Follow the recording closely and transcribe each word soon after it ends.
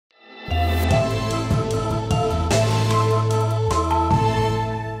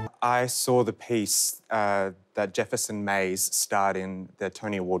I saw the piece that Jefferson Mays starred in the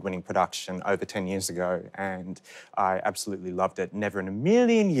Tony Award-winning production over 10 years ago, and I absolutely loved it. Never in a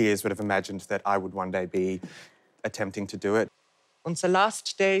million years would have imagined that I would one day be attempting to do it. And the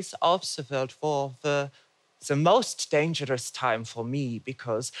last days of the World War were the most dangerous time for me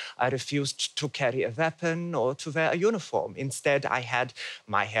because I refused to carry a weapon or to wear a uniform. Instead, I had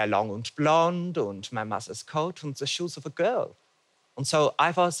my hair long and blonde and my mother's coat and the shoes of a girl. And so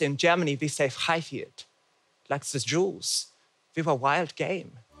I was in Germany, we say Freiwild, like the Jews. We were wild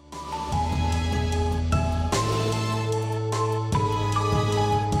game.